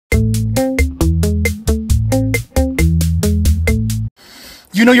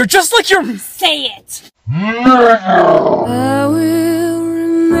You know, you're just like your— Say it! I will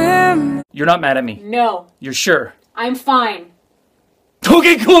remember. You're not mad at me. No, You're sure? I'm fine.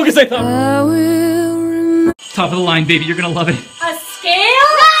 Okay, cool, because I thought— I will remember. Top of the line, baby, you're gonna love it. A scale?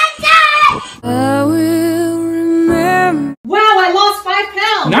 I will remember. Wow, I lost 5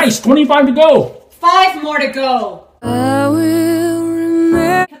 pounds! Nice, 25 to go. 5 more to go! I will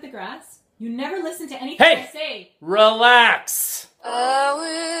remember. Cut the grass? You never listen to anything Hey! I say. Relax. I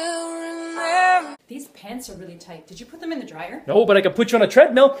will remember. These pants are really tight. Did you put them in the dryer? No, but I could put you on a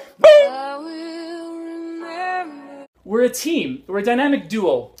treadmill. I will remember. We're a team. We're a dynamic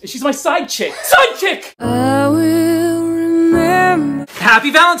duo. She's my side chick. Side chick! I will remember. Happy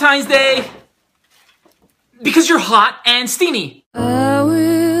Valentine's Day! Because you're hot and steamy. I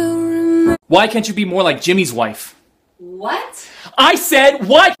will remember. Why can't you be more like Jimmy's wife? What? I said,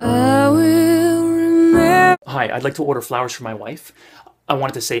 what? I will remember. Hi, I'd like to order flowers for my wife. I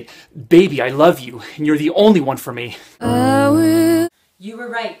wanted to say, baby, I love you, and you're the only one for me. I will. You were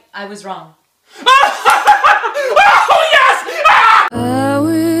right. I was wrong. Oh, yes! I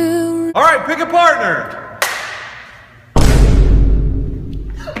will. All right, pick a partner.